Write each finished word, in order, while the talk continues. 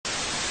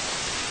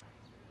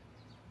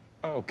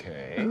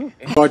Okay.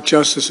 Brought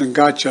justice and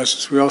got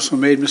justice. We also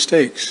made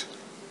mistakes.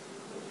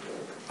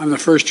 I'm the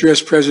first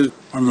U.S. president.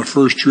 I'm the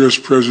first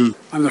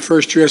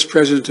U.S.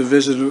 president to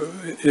visit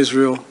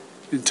Israel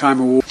in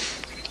time of war.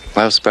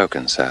 Well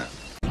spoken, sir.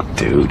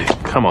 Dude,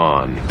 come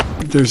on.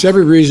 There's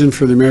every reason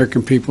for the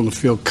American people to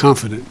feel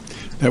confident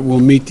that we'll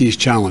meet these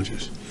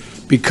challenges.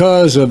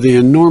 Because of the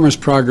enormous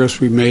progress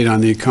we've made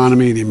on the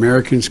economy, the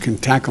Americans can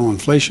tackle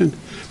inflation.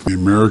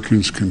 Wrong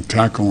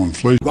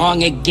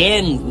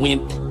again,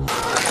 wimp.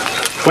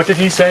 What did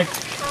he say?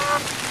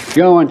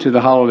 Go into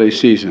the holiday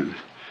season.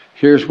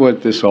 Here's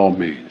what this all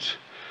means.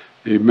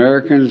 The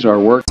Americans are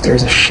working.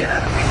 There's a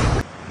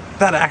shadow.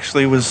 That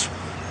actually was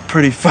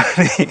pretty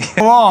funny.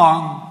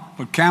 Along,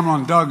 but Camel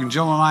and Doug and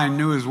Jill and I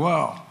knew as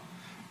well.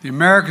 The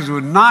Americans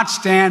would not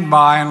stand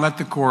by and let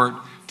the court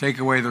take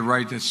away the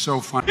right that's so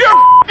funny. You're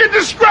a f***ing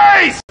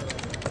disgrace!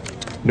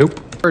 Nope.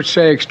 Experts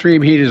say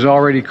extreme heat is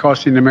already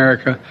costing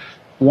America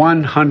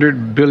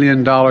 $100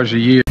 billion a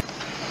year.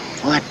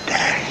 What the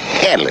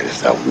hell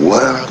is the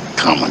world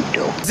coming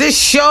to? This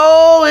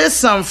show is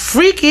some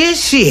freaky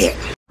shit.